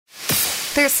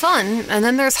There's fun, and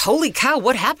then there's holy cow,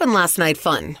 what happened last night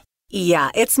fun.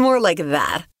 Yeah, it's more like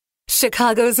that.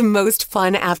 Chicago's most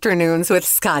fun afternoons with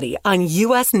Scotty on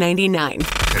US 99.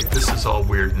 Okay, this is all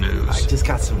weird news. I just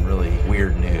got some really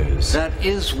weird news. That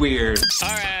is weird. All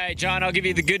right, John, I'll give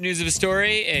you the good news of a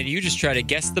story, and you just try to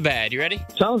guess the bad. You ready?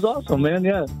 Sounds awesome, man,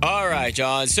 yeah. All right,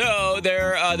 John. So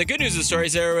the good news of the story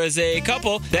is there was a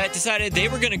couple that decided they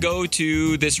were going to go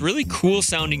to this really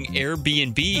cool-sounding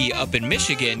Airbnb up in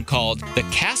Michigan called the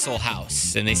Castle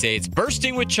House. And they say it's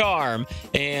bursting with charm.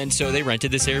 And so they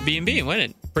rented this Airbnb and went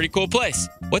in. Pretty cool place.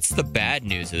 What's the bad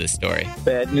news of this story?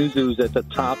 Bad news, it was at the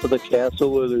top of the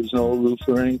castle where there's no roof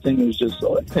or anything. It was just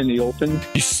in the open.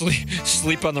 You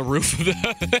sleep on the roof of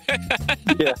the...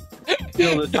 Yeah.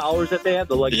 You know, the towers that they have,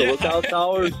 the lookout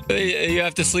towers? You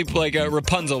have to sleep like a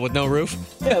Rapunzel with no roof?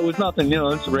 Yeah, it was nothing. You know,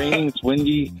 it's raining, it's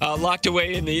windy. Locked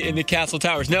away in the castle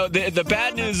towers. No, the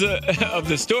bad news of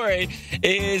the story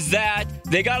is that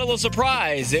they got a little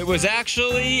surprise. It was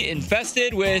actually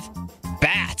infested with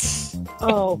bats.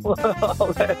 Oh,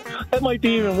 that might be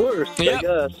even worse, I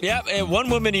guess. Yep, and one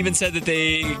woman even said that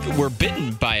they were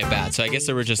bitten by a bat, so I guess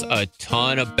there were just a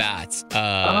ton of bats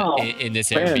in this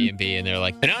Airbnb, and they're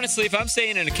like, and honestly, if I'm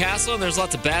staying in a castle and there's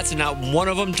lots of bats and not one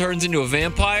of them turns into a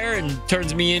vampire and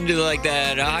turns me into like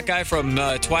that hot guy from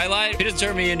Twilight, he doesn't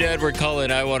turn me into Edward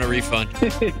Cullen, I want a refund.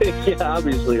 Yeah,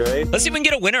 obviously, right? Let's see if we can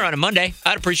get a winner on a Monday.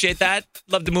 I'd appreciate that.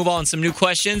 Love to move on some new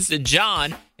questions.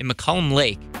 John in McCollum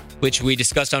Lake, which we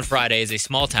discussed on Friday, is a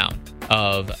small town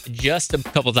of just a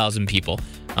couple thousand people.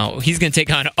 He's going to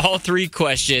take on all three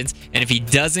questions, and if he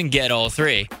doesn't get all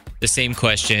three, the same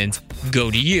questions go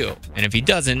to you. And if he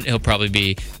doesn't, he'll probably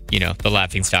be, the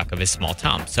laughingstock of his small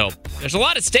town. So there's a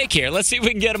lot at stake here. Let's see if we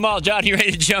can get them all. John, you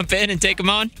ready to jump in and take them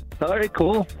on? All right,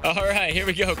 cool. All right, here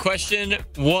we go. Question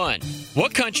 1.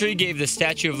 What country gave the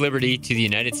Statue of Liberty to the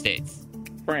United States?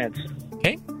 France.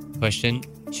 Okay. Question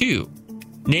 2.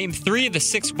 Name 3 of the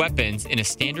 6 weapons in a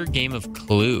standard game of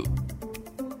Clue.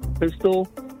 Pistol,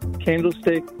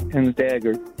 candlestick, and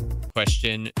dagger.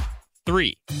 Question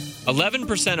 3.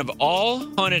 11% of all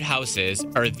haunted houses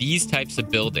are these types of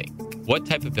building. What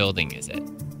type of building is it?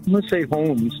 I'm going to say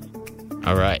homes.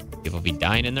 All right. People be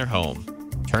dying in their home.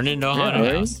 Turn it into a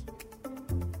haunted house.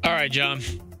 All right, John.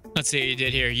 Let's see what you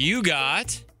did here. You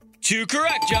got 2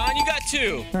 correct, John. You got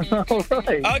 2. All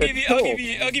right. I'll give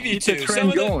you 2. The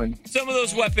trend going. Some of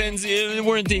those weapons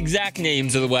weren't the exact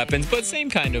names of the weapons, but same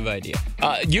kind of idea.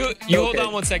 You hold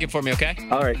on 1 second for me, okay?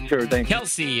 All right, sure, thank you.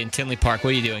 Kelsey in Tinley Park,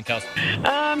 what are you doing, Kelsey?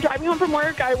 Driving home from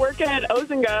work. I work at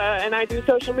Ozinga, and I do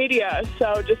social media,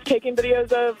 so just taking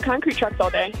videos of concrete trucks all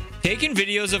day. Taking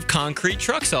videos of concrete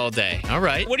trucks all day. All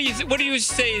right. What do you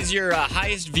say is your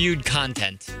highest viewed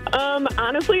content?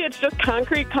 Honestly, it's just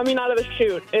concrete coming out of the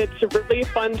chute. It's really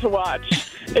fun to watch.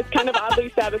 It's kind of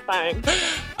oddly satisfying.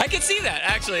 I can see that,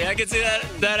 actually. I can see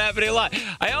that happening a lot.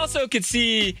 I also could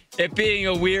see it being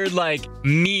a weird,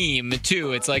 meme,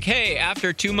 too. It's like, hey,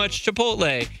 after too much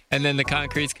Chipotle, and then the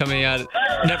concrete's coming out.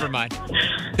 Never mind.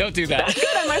 Don't do that. That's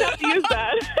good. I might have to use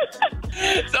that.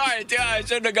 Sorry, I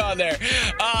shouldn't have gone there.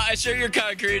 I'm sure your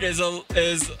concrete is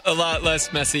a lot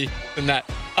less messy than that.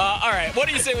 All right, what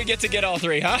do you say we get all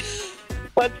 3, huh?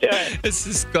 Let's do it. This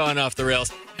is gone off the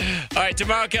rails. All right,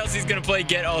 tomorrow Kelsey's going to play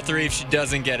Get All 3. If she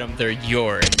doesn't get them, they're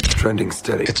yours. Trending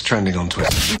steady. It's trending on Twitter.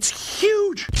 It's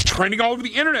huge. It's trending all over the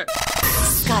internet.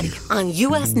 Scotty on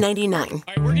US 99. All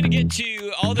right, we're going to get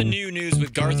to all the new news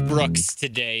with Garth Brooks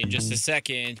today in just a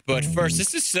second. But first,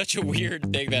 this is such a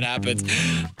weird thing that happens.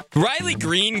 Riley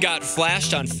Green got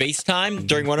flashed on FaceTime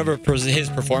during one of his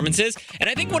performances. And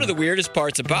I think one of the weirdest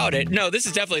parts about it, no, this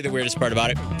is definitely the weirdest part about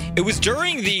it. It was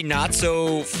during the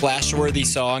not-so-flash-worthy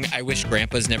song, I Wish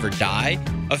Grandpas Never Die.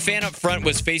 A fan up front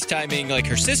was FaceTiming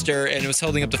her sister and was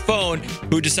holding up the phone,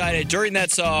 who decided during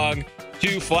that song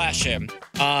to flash him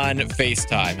on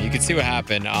FaceTime. You can see what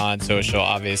happened on social,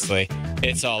 obviously.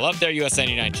 It's all up there, US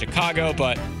 99 Chicago,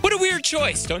 but what a weird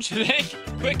choice, don't you think?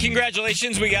 Quick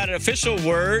congratulations, we got an official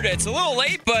word. It's a little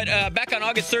late, but back on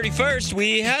August 31st,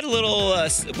 we had a little,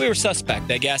 we were suspect,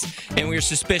 I guess, and we were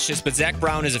suspicious, but Zach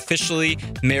Brown is officially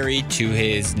married to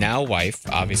his now wife.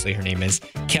 Obviously, her name is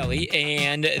Kelly,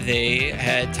 and they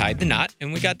had tied the knot,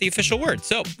 and we got the official word.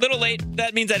 So, little late,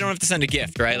 that means I don't have to send a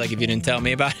gift, right? Like if you didn't tell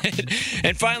me about it.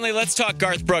 And finally, let's talk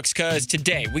Garth Brooks, because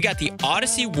today we got the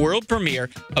Odyssey world premiere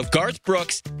of Garth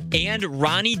Brooks and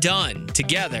Ronnie Dunn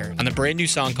together on the brand new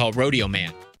song called Rodeo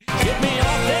Man. Get me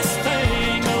off this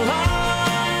thing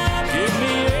alive. Give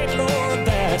me a Lord,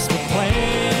 that's the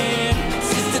plan.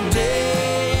 This is the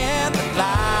day and the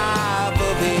life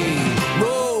of a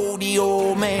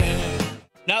rodeo man.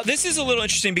 Now, this is a little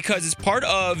interesting because it's part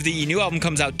of the new album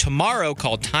comes out tomorrow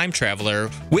called Time Traveler,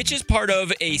 which is part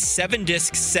of a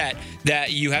 7-disc set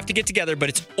that you have to get together, but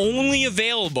it's only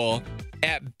available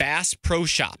at Bass Pro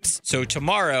Shops. So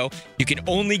tomorrow, you can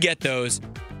only get those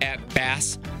at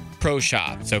Bass Pro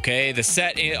Shops, okay? The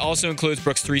set also includes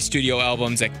Brooks' 3 studio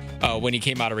albums when he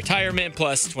came out of retirement,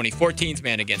 plus 2014's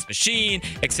Man Against Machine,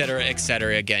 etc.,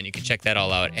 etc. Again, you can check that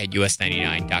all out at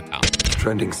us99.com.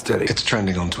 Trending steady. It's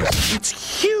trending on Twitter.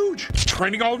 It's huge. It's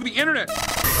trending all over the internet.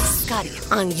 Scotty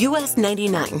on US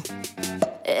 99.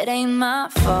 It ain't my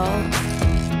fault,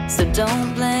 so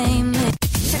don't blame me.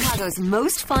 Chicago's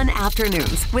most fun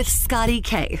afternoons with Scotty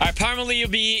K. All right, Parmalee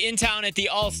will be in town at the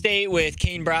All-State with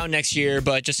Kane Brown next year,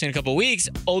 but just in a couple weeks,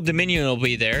 Old Dominion will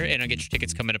be there, and I'll get your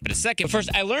tickets coming up in a second. But first,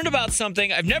 I learned about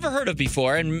something I've never heard of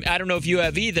before, and I don't know if you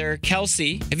have either.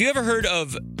 Kelsey, have you ever heard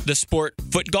of the sport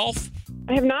foot golf?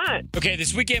 I have not. Okay,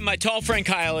 this weekend, my tall friend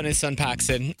Kyle and his son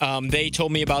Paxton, they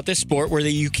told me about this sport where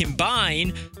you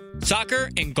combine soccer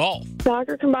and golf.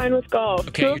 Soccer combined with golf.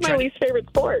 Okay, Two of my least favorite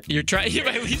sports. You're trying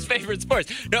my least favorite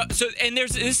sports. No, so and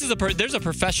there's a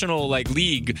professional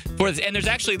league for this, and there's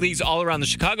actually leagues all around the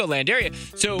Chicagoland area.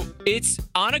 So it's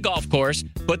on a golf course,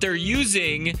 but they're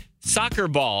using soccer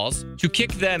balls to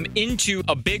kick them into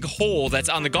a big hole that's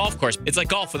on the golf course. It's like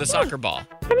golf with a soccer ball.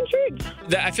 I'm intrigued.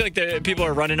 I feel like people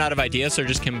are running out of ideas, so they're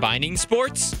just combining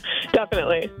sports.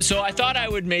 Definitely. So I thought I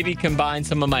would maybe combine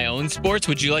some of my own sports.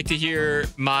 Would you like to hear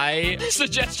my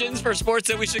suggestions for sports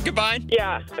that we should combine?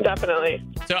 Yeah, definitely.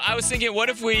 So I was thinking, what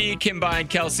if we combine,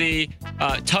 Kelsey,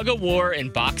 tug of war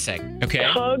and boxing? Okay.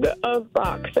 Tug of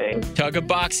boxing. Tug of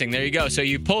boxing. There you go. So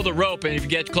you pull the rope, and if you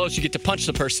get close, you get to punch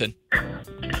the person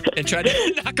and try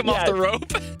to knock them off the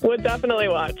rope. Would definitely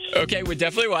watch. Okay, would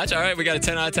definitely watch. All right, we got a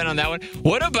 10 out of 10 on that one.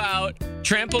 What about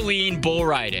trampoline bull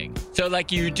riding? So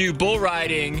you do bull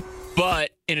riding,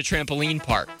 but in a trampoline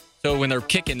park. So when they're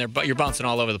kicking, you're bouncing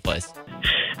all over the place.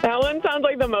 That one sounds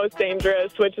like the most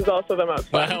dangerous, which is also the most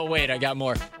fun. Well, wait, I got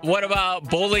more. What about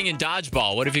bowling and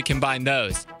dodgeball? What if you combine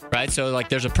those? Right? So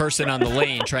there's a person on the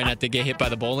lane trying not to get hit by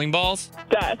the bowling balls.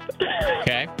 Death.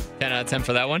 Okay. 10 out of 10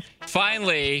 for that one.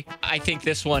 Finally, I think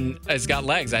this one has got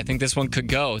legs. I think this one could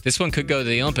go. This one could go to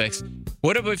the Olympics.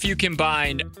 What if you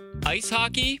combined ice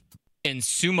hockey and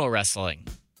sumo wrestling?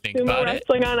 Think about it. Sumo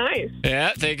wrestling on ice.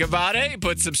 Yeah, think about it.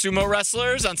 Put some sumo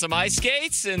wrestlers on some ice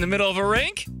skates in the middle of a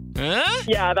rink. Huh?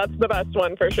 Yeah, that's the best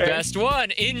one for sure. Best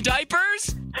one. In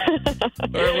diapers?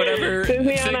 Or whatever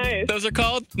Disney on ice. Those are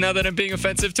called, now that I'm being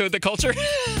offensive to the culture.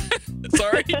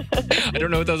 Sorry. I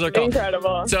don't know what those are called.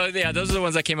 Incredible. So, yeah, those are the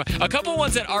ones that came up. A couple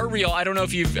ones that are real. I don't know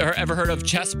if you've ever heard of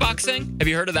chess boxing. Have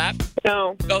you heard of that?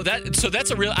 No. Oh,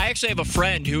 that's a real... I actually have a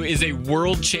friend who is a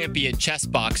world champion chess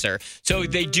boxer. So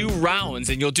they do rounds,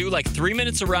 and you'll do 3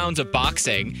 minutes of rounds of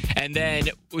boxing, and then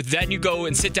you go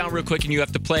and sit down real quick, and you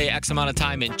have to play X amount of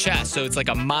time in chess. So it's like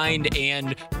a mind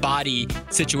and body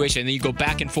situation. And then you go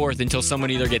back and forth until someone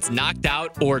either gets knocked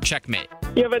out or checkmate.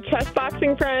 You have a chess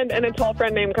boxing friend and a tall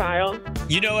friend named Kyle.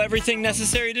 You know everything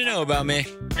necessary to know about me.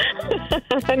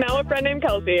 And now a friend named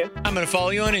Kelsey. I'm going to follow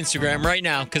you on Instagram right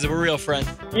now because we're real friends.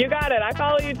 You got it. I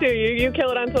follow you too. You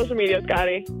kill it on social media,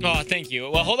 Scotty. Oh, thank you.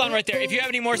 Well, hold on right there. If you have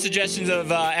any more suggestions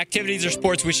of activities or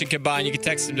sports we should combine, you can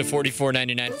text them to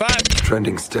 44995.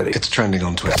 Trending steady. It's trending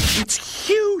on Twitter. It's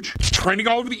huge. It's trending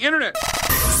all over the internet.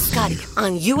 Scotty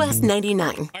on US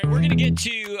 99. All right, we're going to get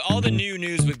to all the new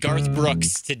news with Garth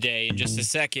Brooks today in just a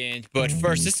second. But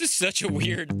first, this is such a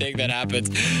weird thing that happens.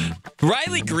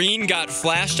 Riley Green got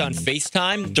flashed on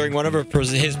FaceTime during one of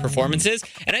his performances.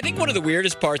 And I think one of the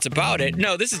weirdest parts about it,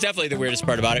 no, this is definitely the weirdest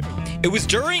part about it. It was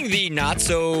during the not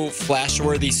so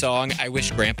flash-worthy song, I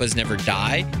Wish Grandpas Never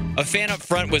Die. A fan up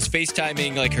front was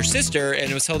FaceTiming her sister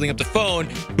and was holding up the phone,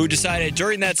 who decided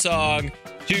during that song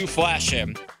to flash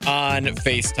him on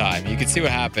FaceTime. You can see what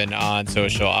happened on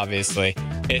social, obviously.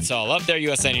 It's all up there,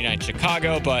 US 99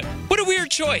 Chicago, but what a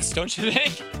weird choice, don't you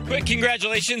think? Quick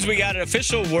congratulations, we got an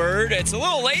official word. It's a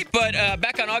little late, but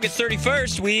back on August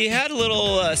 31st, we had a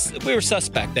little, we were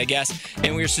suspect, I guess,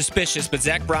 and we were suspicious, but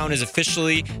Zach Brown is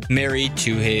officially married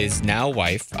to his now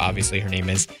wife. Obviously, her name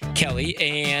is Kelly,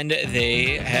 and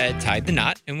they had tied the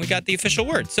knot, and we got the official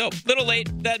word. So, little late.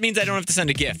 That means I don't have to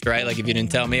send a gift, right? If you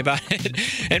didn't tell me about it.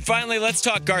 And finally, let's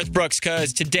talk Garth Brooks,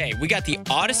 because today we got the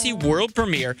Odyssey world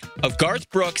premiere of Garth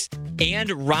Brooks and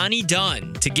Ronnie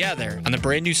Dunn together on the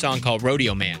brand new song called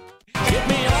Rodeo Man. Get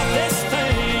me off this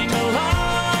thing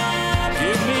alive.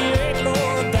 Give me 8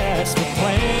 more, that's the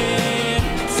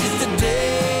plan. Since the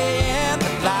day and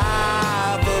the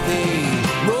life of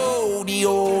a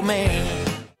rodeo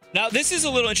man. Now, this is a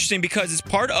little interesting because it's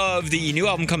part of the new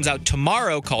album comes out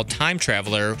tomorrow called Time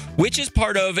Traveler, which is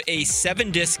part of a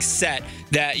 7-disc set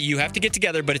that you have to get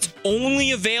together, but it's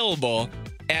only available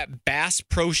at Bass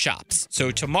Pro Shops. So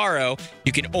tomorrow,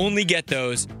 you can only get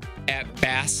those at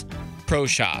Bass Pro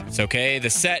Shops, okay?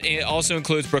 The set also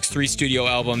includes Brooks' 3 studio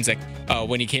albums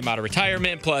when he came out of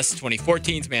retirement, plus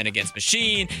 2014's Man Against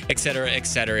Machine, etc.,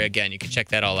 etc. Again, you can check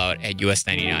that all out at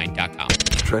us99.com.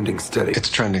 Trending steady. It's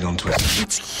trending on Twitter.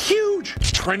 It's huge.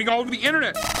 It's trending all over the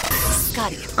internet.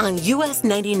 Scotty on US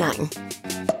 99.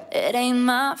 It ain't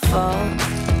my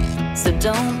fault, so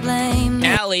don't blame me.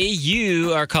 Allie,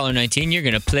 you are caller 19. You're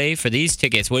going to play for these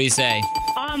tickets. What do you say?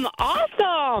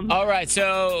 Awesome. All right,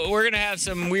 so we're going to have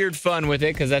some weird fun with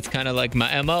it because that's kind of like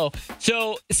my MO.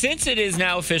 So since it is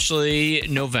now officially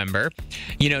November,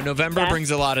 November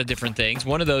brings a lot of different things.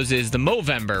 One of those is the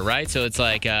Movember, right? So it's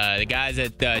like the guys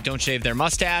that don't shave their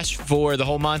mustache for the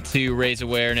whole month to raise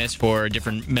awareness for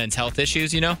different men's health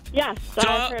issues, Yes, So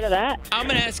I've heard of that. I'm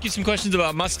going to ask you some questions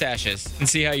about mustaches and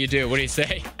see how you do. What do you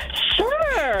say?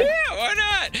 Sure. Yeah, why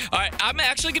not? All right, I'm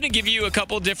actually going to give you a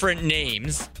couple different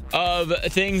names of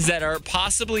things that are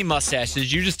possibly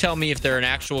mustaches. You just tell me if they're an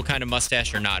actual kind of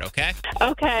mustache or not, okay?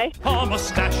 Okay. A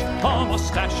mustache,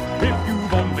 if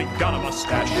you've only got a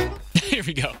mustache. Here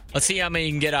we go. Let's see how many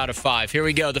you can get out of 5. Here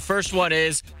we go. The first one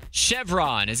is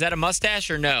chevron. Is that a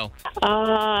mustache or no?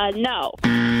 No.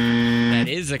 That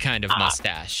is a kind of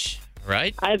mustache,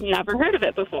 right? I've never heard of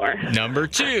it before. Number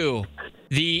 2,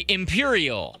 the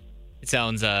imperial. It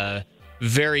sounds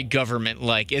very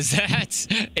government-like. Is that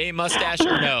a mustache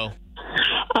or no?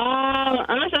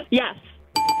 Yes.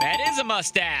 That is a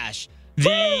mustache.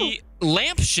 The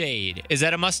lampshade. Is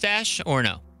that a mustache or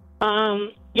no?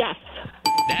 Yes.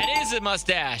 That is a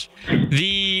mustache.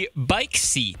 The bike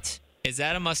seat. Is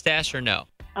that a mustache or no?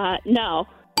 No.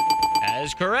 That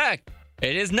is correct.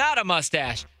 It is not a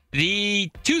mustache.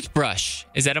 The toothbrush.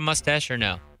 Is that a mustache or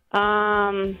no?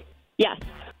 Yes.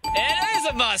 It is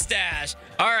a mustache.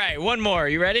 All right, one more.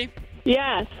 You ready?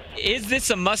 Yes. Is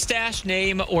this a mustache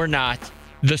name or not?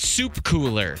 The soup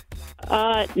cooler.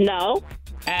 No.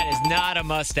 That is not a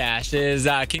mustache. It is,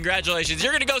 congratulations.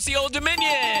 You're going to go see Old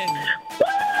Dominion. Woo!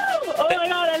 Oh my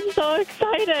God, I'm so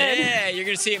excited. Yeah, you're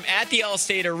going to see him at the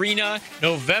Allstate Arena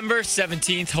November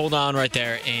 17th. Hold on right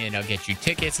there, and I'll get you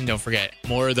tickets. And don't forget,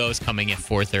 more of those coming at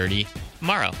 4:30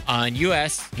 tomorrow on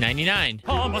US 99.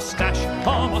 A mustache,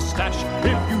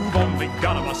 if you've only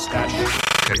got a mustache.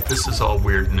 Okay, this is all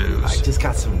weird news. I just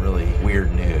got some really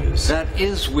weird news. That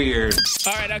is weird.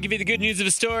 All right, I'll give you the good news of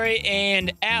the story.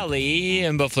 And Allie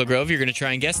in Buffalo Grove, you're going to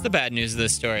try and guess the bad news of the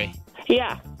story.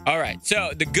 Yeah. All right,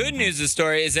 so the good news of the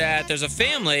story is that there's a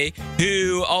family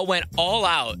who went all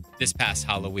out this past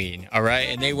Halloween, all right?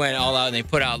 And they went all out and they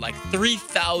put out like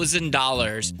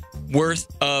 $3,000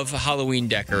 worth of Halloween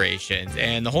decorations.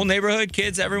 And the whole neighborhood,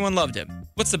 kids, everyone loved him.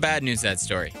 What's the bad news of that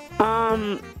story?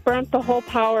 Burnt the whole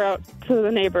power out to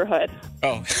the neighborhood.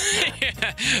 Oh,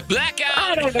 blackout.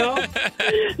 I don't know.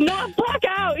 Not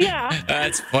blackout, yeah.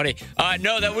 That's funny.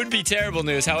 No, that would be terrible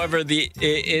news. However,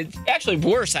 it's actually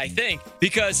worse, I think,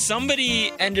 because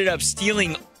somebody ended up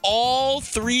stealing all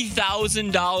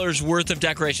 $3,000 worth of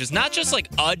decorations. Not just like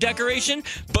a decoration,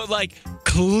 but like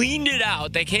cleaned it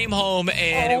out. They came home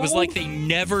and it was like they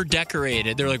never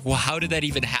decorated. They're like, well, how did that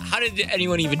even how did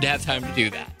anyone even have time to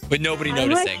do that with nobody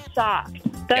noticing? I'm like shocked.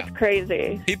 That's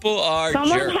crazy. People are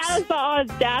Someone jerks. has the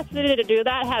audacity to do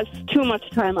that, has too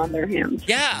much time on their hands.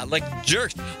 Yeah, like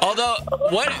jerks. Although,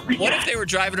 what if they were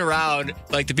driving around,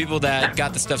 like the people that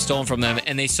got the stuff stolen from them,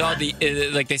 and they saw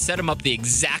they set them up the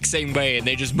exact same way, and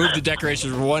they just moved the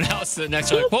decorations from one house to the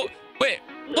next. Like, whoa, wait,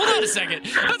 hold on a second,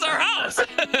 that's our house.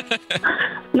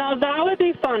 Now that would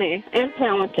be funny and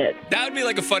talented. That would be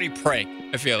like a funny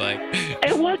prank, I feel like.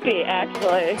 It would be,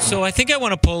 actually. So I think I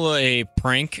want to pull a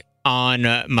prank on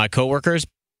my coworkers,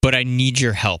 but I need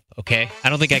your help, okay?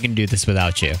 I don't think I can do this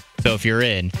without you. So if you're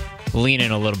in, lean in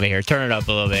a little bit here, turn it up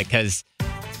a little bit, because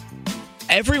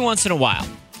every once in a while,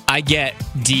 I get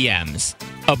DMs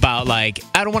about, like,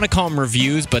 I don't want to call them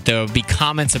reviews, but there'll be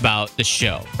comments about the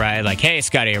show, right? Like, hey,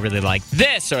 Scotty, I really like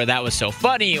this, or that was so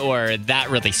funny, or that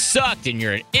really sucked, and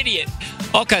you're an idiot.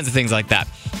 All kinds of things like that.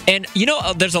 And,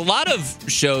 there's a lot of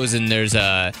shows, and there's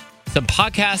some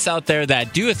podcasts out there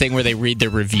that do a thing where they read their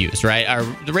reviews, right?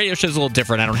 The radio show is a little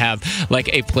different. I don't have like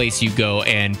a place you go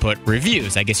and put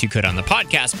reviews. I guess you could on the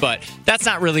podcast, but that's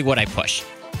not really what I push.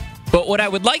 But what I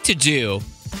would like to do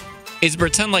is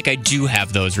pretend like I do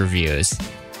have those reviews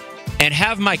and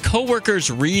have my coworkers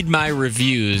read my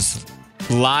reviews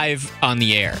live on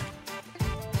the air.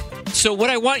 So what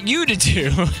I want you to do,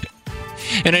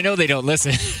 and I know they don't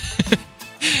listen,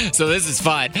 So this is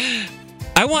fine.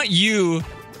 I want you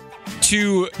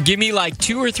to give me like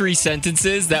 2 or 3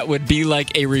 sentences that would be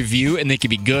like a review, and they could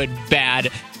be good, bad,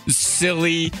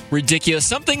 silly, ridiculous,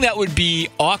 something that would be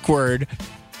awkward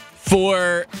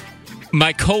for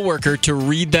my coworker to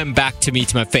read them back to me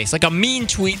to my face, like a mean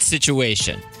tweet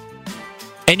situation.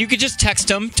 And you could just text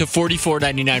them to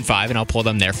 44995, and I'll pull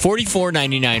them there.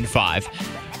 44995.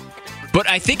 But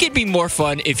I think it'd be more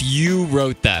fun if you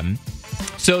wrote them,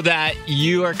 so that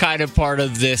you are kind of part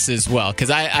of this as well. Because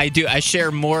I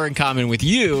share more in common with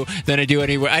you than I do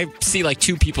anywhere. I see like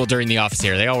 2 people during the office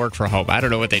here. They all work from home. I don't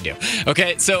know what they do.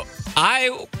 Okay, so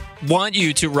I want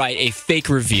you to write a fake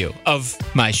review of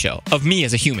my show, of me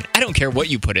as a human. I don't care what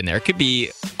you put in there. It could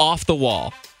be off the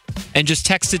wall. And just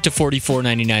text it to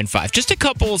 44995. Just a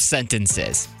couple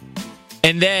sentences.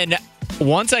 And then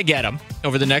once I get them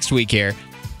over the next week here,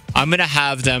 I'm going to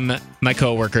have them, my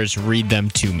coworkers, read them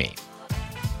to me.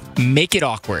 Make it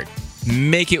awkward.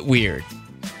 Make it weird.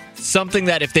 Something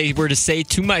that if they were to say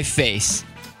to my face,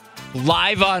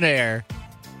 live on air,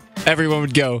 everyone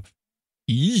would go,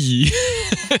 "Yee."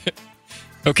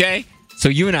 Okay? So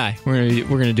you and I, we're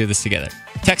gonna do this together.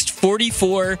 Text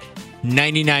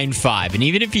 44995. And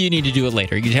even if you need to do it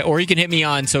later, you can hit me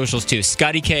on socials too.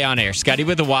 Scotty K on air. Scotty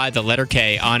with a Y, the letter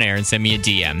K on air, and send me a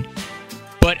DM.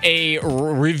 But a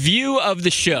review of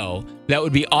the show that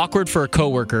would be awkward for a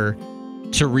coworker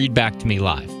to read back to me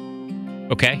live.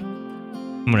 Okay?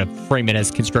 I'm going to frame it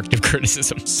as constructive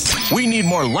criticism. We need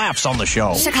more laughs on the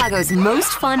show. Chicago's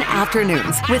most fun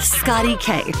afternoons with Scotty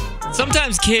K.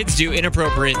 Sometimes kids do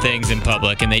inappropriate things in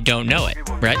public and they don't know it,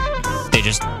 right? They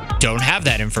just don't have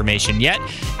that information yet.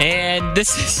 And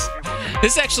this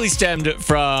actually stemmed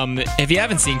from, if you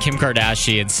haven't seen Kim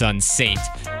Kardashian's son, Saint,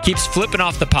 keeps flipping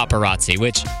off the paparazzi,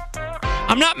 which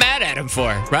I'm not mad at him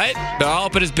for, right? They're all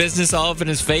up in his business, all up in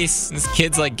his face. This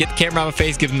kid's like, get the camera on my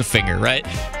face, give him the finger, right?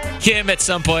 Kim, at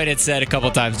some point, had said a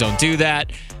couple times, don't do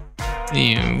that.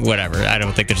 Whatever. I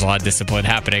don't think there's a lot of discipline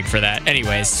happening for that.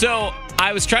 Anyways, so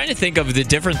I was trying to think of the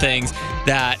different things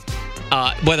that,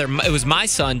 whether it was my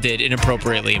son did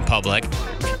inappropriately in public.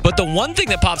 But the one thing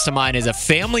that pops to mind is a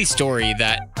family story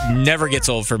that never gets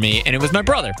old for me. And it was my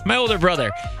brother, my older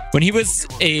brother. When he was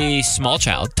a small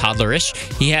child, toddlerish,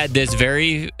 he had this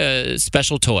very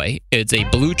special toy. It's a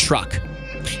blue truck.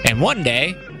 And one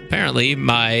day, apparently,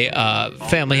 my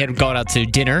family had gone out to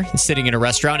dinner, sitting in a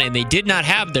restaurant, and they did not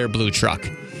have their blue truck.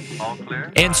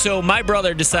 And so my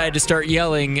brother decided to start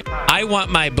yelling, "I want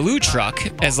my blue truck,"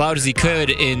 as loud as he could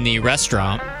in the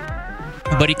restaurant.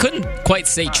 But he couldn't quite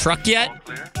say truck yet,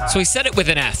 so he said it with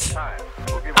an F.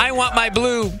 "I want my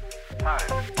blue."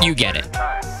 You get it.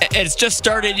 It's just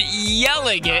started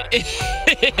yelling it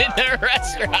in the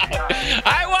restaurant.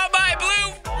 "I want my blue."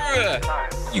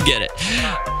 You get it.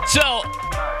 So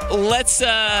let's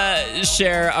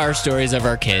share our stories of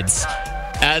our kids,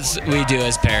 as we do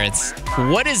as parents.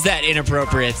 What is that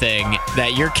inappropriate thing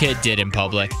that your kid did in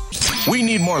public? We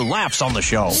need more laughs on the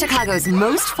show. Chicago's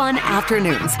most fun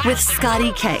afternoons with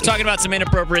Scotty K. Talking about some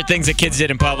inappropriate things that kids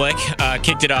did in public.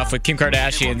 Kicked it off with Kim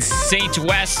Kardashian's Saint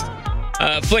West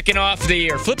flipping off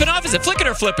flipping off? Is it flicking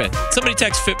or flipping? Somebody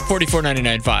text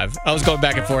 44995. I was going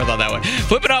back and forth on that one.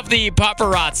 Flipping off the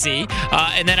paparazzi.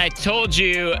 And then I told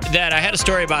you that I had a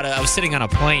story about it. I was sitting on a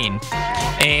plane,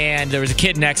 and there was a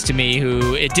kid next to me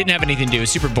who it didn't have anything to do. He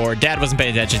was super bored. Dad wasn't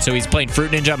paying attention, so he's playing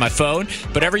Fruit Ninja on my phone.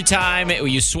 But every time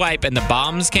you swipe and the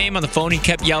bombs came on the phone, he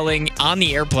kept yelling on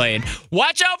the airplane,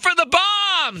 "Watch out for the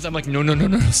bombs!" I'm like, no,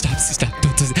 stop.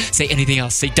 Don't say anything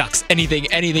else. Say ducks,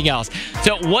 anything else.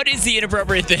 So what is the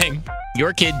inappropriate thing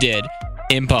your kid did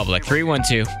in public?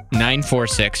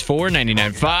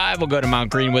 312-946-4995. We'll go to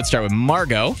Mount Greenwood. Start with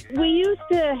Margot. We used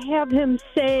to have him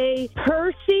say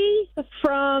Percy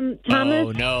from Thomas.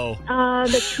 Oh, no.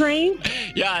 The train.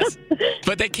 Yes,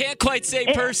 but they can't quite say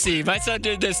Percy. My son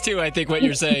did this too, I think what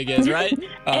you're saying is, right?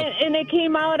 And it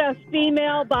came out a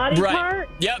female body part.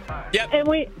 Yep. And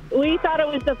we thought it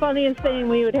was the funniest thing.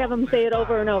 We would have him say it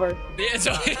over and over. Yeah,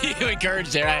 so you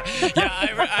encouraged it, right? Yeah,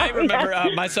 I remember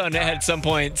my son had at some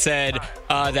point said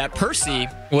that Percy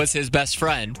was his best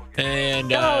friend. And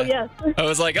yes. I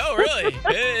was like, oh, really?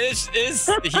 Is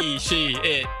he, she,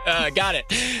 it? Got it.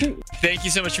 Thank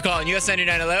you so much for calling. US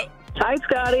 99, hello? Hi,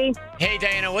 Scotty. Hey,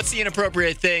 Diana, what's the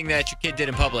inappropriate thing that your kid did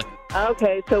in public?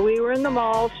 Okay, so we were in the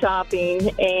mall shopping,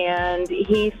 and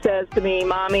he says to me,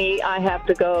 Mommy, I have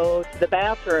to go to the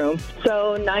bathroom.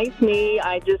 So nice me,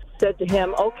 I just said to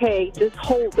him, okay, just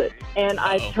hold it. And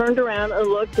I turned around and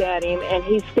looked at him, and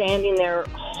he's standing there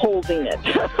holding it.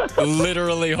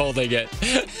 Literally holding it.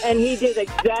 And he did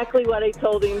exactly what I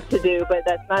told him to do, but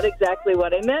that's not exactly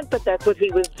what I meant, but that's what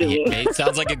he was doing. He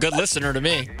sounds like a good listener to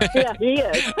me. Yeah, he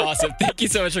is. Awesome. Thank you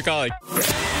so much for calling.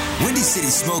 Windy City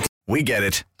Smoke. We get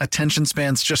it. Attention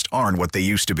spans just aren't what they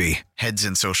used to be. Heads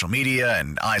in social media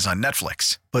and eyes on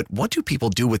Netflix. But what do people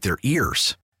do with their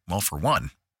ears? Well, for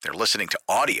one, they're listening to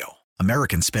audio.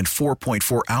 Americans spend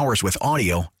 4.4 hours with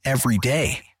audio every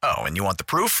day. Oh, and you want the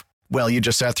proof? Well, you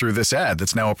just sat through this ad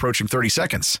that's now approaching 30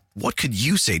 seconds. What could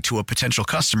you say to a potential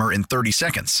customer in 30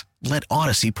 seconds? Let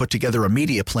Odyssey put together a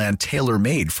media plan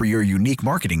tailor-made for your unique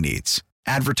marketing needs.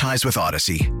 Advertise with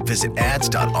Odyssey. Visit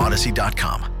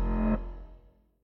ads.odyssey.com.